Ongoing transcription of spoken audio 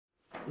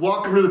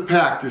Welcome to the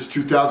Pack. This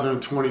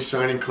 2020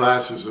 signing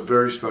class is a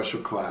very special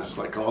class,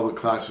 like all the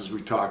classes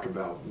we talk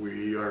about.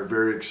 We are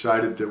very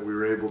excited that we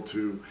were able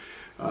to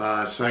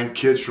sign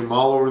kids from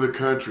all over the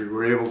country. We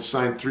were able to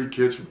sign 3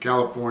 kids from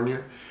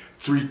California,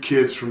 3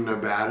 kids from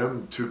Nevada,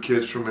 and 2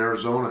 kids from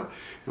Arizona.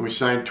 And we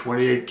signed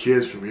 28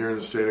 kids from here in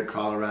the state of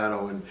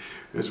Colorado. And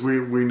as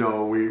we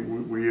know,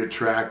 we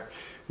try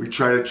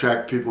to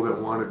attract people that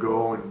want to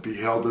go and be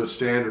held to a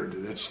standard.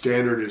 And that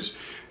standard is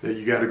that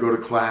you got to go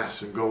to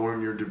class and go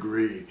earn your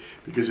degree.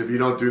 Because if you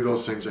don't do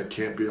those things, I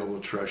can't be able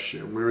to trust you.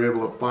 And we were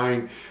able to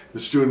find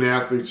the student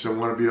athletes that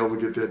want to be able to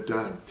get that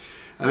done.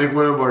 I think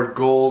one of our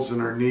goals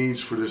and our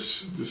needs for this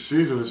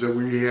season is that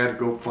we had to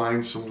go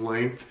find some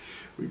length.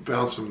 We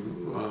found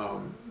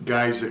some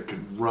guys that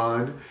could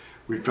run.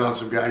 We found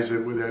some guys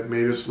that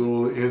made us a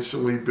little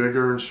instantly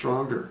bigger and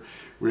stronger.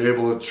 We were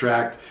able to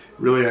attract,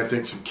 really, I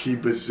think, some key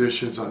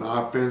positions on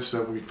offense.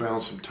 That we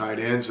found some tight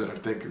ends that I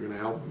think are going to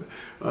help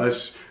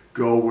us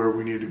go where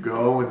we need to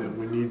go. And then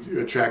we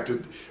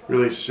attracted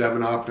really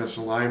 7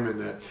 offensive linemen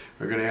that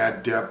are going to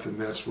add depth, and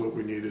that's what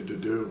we needed to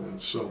do.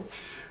 And so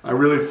I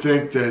really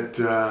think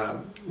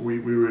that we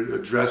would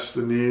address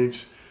the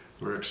needs.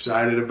 We're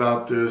excited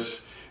about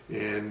this.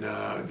 And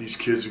these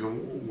kids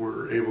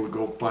were able to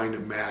go find a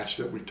match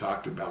that we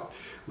talked about.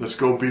 Let's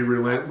go be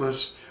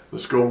relentless.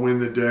 Let's go win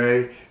the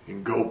day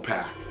and go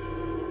Pack.